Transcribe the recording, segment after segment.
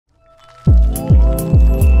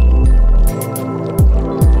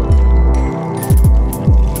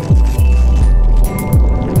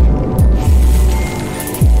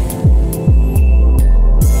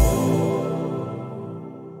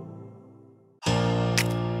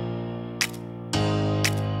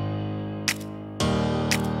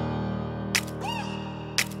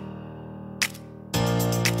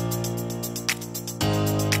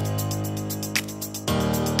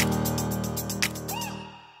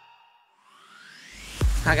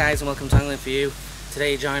Hi guys and welcome to Angling For You.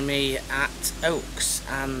 Today you join me at Oaks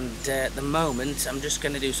and at the moment I'm just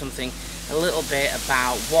going to do something a little bit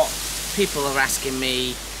about what people are asking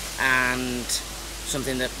me and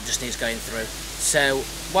something that just needs going through. So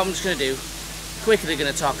what I'm just going to do, quickly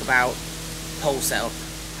going to talk about pole setup,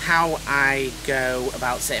 how I go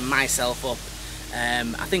about setting myself up.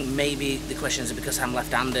 I think maybe the questions are because I'm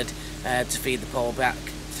left-handed to feed the pole back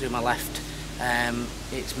through my left.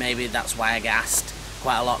 It's maybe that's why I get asked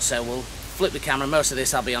quite a lot, so we'll flip the camera. Most of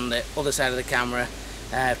this I'll be on the other side of the camera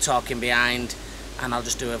talking behind, and I'll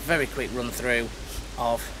just do a very quick run through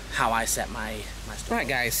of how I set my stuff. Right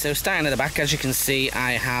guys, so starting at the back, as you can see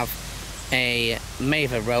I have a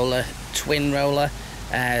Maver roller, twin roller,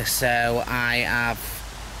 so I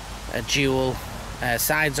have a dual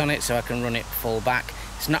sides on it so I can run it full back.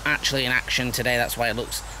 It's not actually in action today, that's why it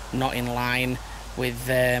looks not in line with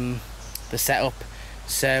the setup.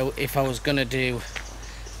 So if I was going to do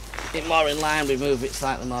it more in line, we move it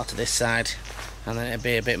slightly more to this side and then it'd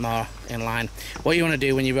be a bit more in line. What you want to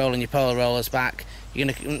do when you're rolling your pole rollers back, you're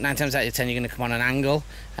going to, 9 times out of 10 you're going to come on an angle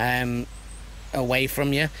away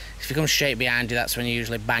from you. If you come straight behind you, that's when you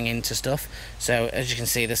usually bang into stuff. So as you can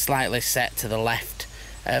see, they're slightly set to the left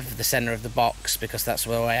of the center of the box because that's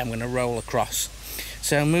the way I'm going to roll across.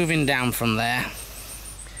 So moving down from there,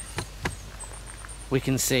 we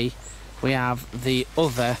can see we have the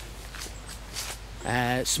other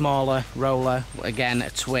smaller roller, again a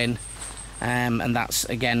twin, and that's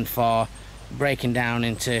again for breaking down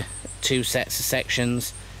into 2 sets of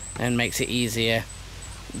sections and makes it easier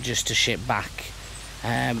just to ship back.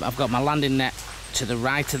 I've got my landing net to the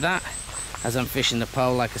right of that. As I'm fishing the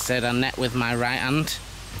pole, like I said, I net with my right hand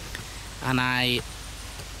and I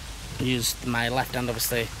use my left hand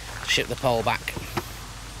obviously to ship the pole back.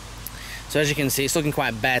 So as you can see, it's looking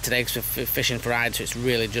quite bare today because we're fishing for hide, so it's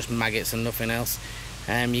really just maggots and nothing else.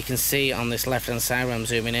 You can see on this left hand side where I'm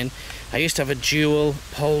zooming in, I used to have a dual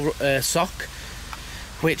pole sock,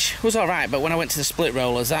 which was alright, but when I went to the split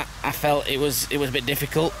rollers, I felt it was a bit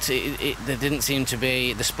difficult. There didn't seem to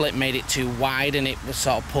be, the split made it too wide and it was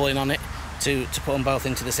sort of pulling on it to put them both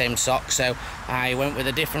into the same sock. So I went with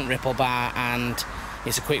a different ripple bar, and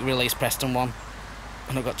it's a quick release Preston one,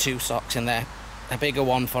 and I've got 2 socks in there. A bigger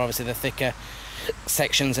one for obviously the thicker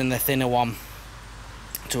sections and the thinner one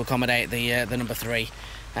to accommodate the number 3.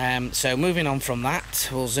 So moving on from that,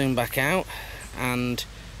 we'll zoom back out, and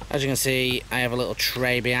as you can see I have a little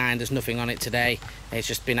tray behind. There's nothing on it today, it's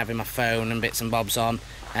just been having my phone and bits and bobs on.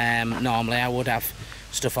 Normally I would have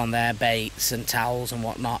stuff on there, baits and towels and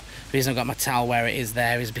whatnot. The reason I've got my towel where it is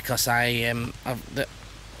there is because I've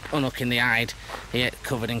unhooking the hide here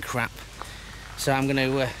covered in crap. So I'm going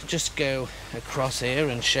to just go across here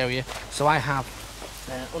and show you. So I have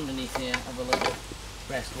underneath here, I have a little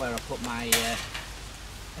rest where I put my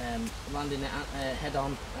landing net head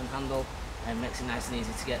on and handle, and makes it nice and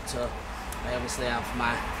easy to get to. I obviously have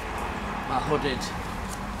my hooded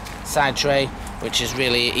side tray, which is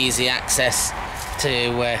really easy access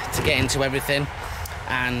to get into everything,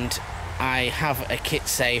 and I have a kit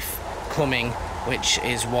safe coming, which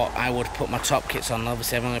is what I would put my top kits on.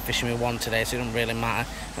 Obviously I'm only fishing with 1 today, so it doesn't really matter,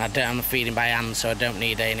 and I'm feeding by hand, so I don't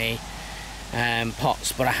need any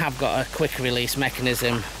pots, but I have got a quick release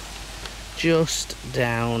mechanism just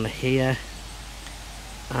down here,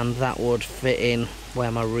 and that would fit in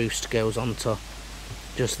where my roost goes onto,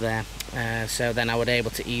 just there. So then I would be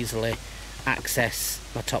able to easily access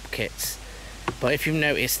my top kits. But if you've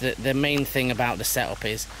noticed that the main thing about the setup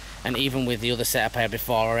is, and even with the other setup I had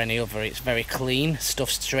before or any other, it's very clean,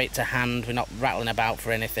 stuff straight to hand, we're not rattling about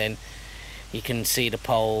for anything. You can see the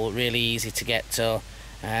pole, really easy to get to.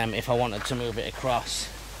 If I wanted to move it across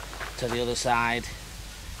to the other side,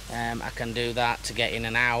 I can do that to get in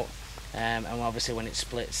and out, and obviously when it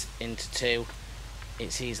splits into 2,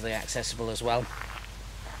 it's easily accessible as well.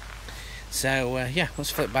 So yeah,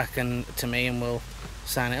 let's flip back to me and we'll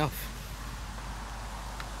sign it off.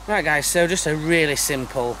 Right guys, so just a really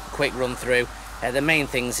simple quick run through. The main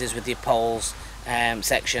things is with your poles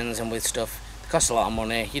sections and with stuff, it costs a lot of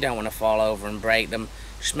money, you don't want to fall over and break them.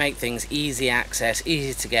 Just make things easy access,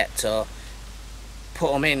 easy to get to,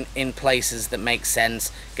 put them in places that make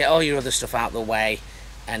sense, get all your other stuff out the way,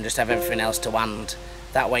 and just have everything else to hand.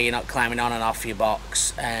 That way you're not climbing on and off your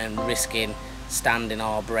box and risking standing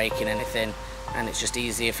or breaking anything, and it's just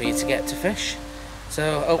easier for you to get to fish.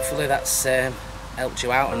 So hopefully that's helped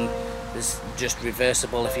you out, and it's just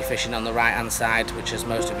reversible if you're fishing on the right hand side, which as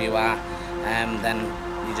most of you are, then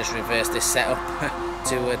you just reverse this setup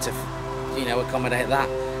to you know, accommodate that.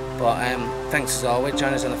 But thanks as always,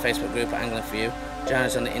 join us on the Facebook group at Angling For You. Join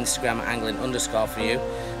us on the Instagram at angling_for_you.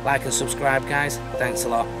 Like and subscribe, guys. Thanks a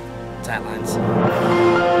lot. Tight lines.